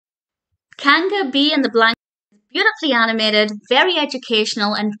Kanga Bee and the Blank is beautifully animated, very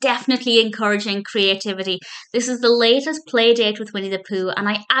educational, and definitely encouraging creativity. This is the latest Playdate with Winnie the Pooh, and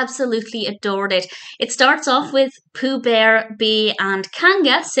I absolutely adored it. It starts off with Pooh Bear, Bee, and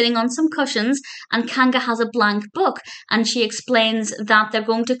Kanga sitting on some cushions, and Kanga has a blank book, and she explains that they're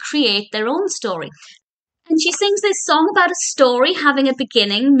going to create their own story. And she sings this song about a story having a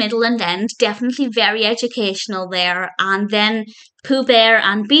beginning, middle, and end. Definitely very educational there. And then Pooh Bear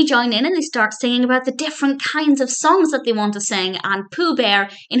and Bee join in and they start singing about the different kinds of songs that they want to sing. And Pooh Bear,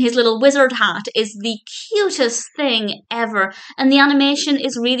 in his little wizard hat, is the cutest thing ever. And the animation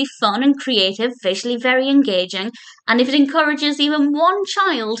is really fun and creative, visually very engaging. And if it encourages even one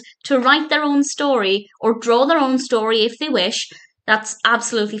child to write their own story or draw their own story if they wish, that's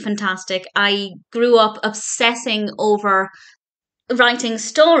absolutely fantastic. I grew up obsessing over writing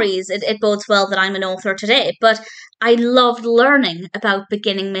stories. It bodes well that I'm an author today, but I loved learning about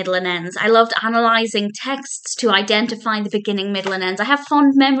beginning, middle, and ends. I loved analysing texts to identify the beginning, middle, and ends. I have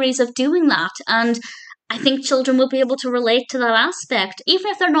fond memories of doing that, and I think children will be able to relate to that aspect,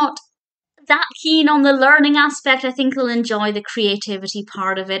 even if they're not that keen on the learning aspect. I think they'll enjoy the creativity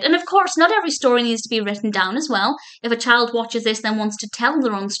part of it. And of course, not every story needs to be written down as well. If a child watches this then wants to tell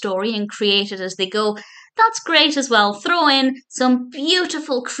their own story and create it as they go, that's great as well. Throw in some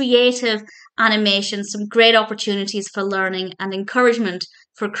beautiful creative animation, some great opportunities for learning and encouragement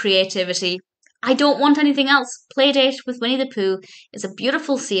for creativity. I don't want anything else. Playdate with Winnie the Pooh is a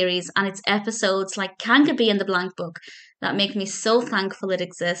beautiful series, and its episodes like Kanga Bee and the Blank Book that make me so thankful it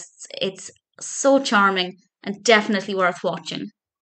exists. It's so charming and definitely worth watching.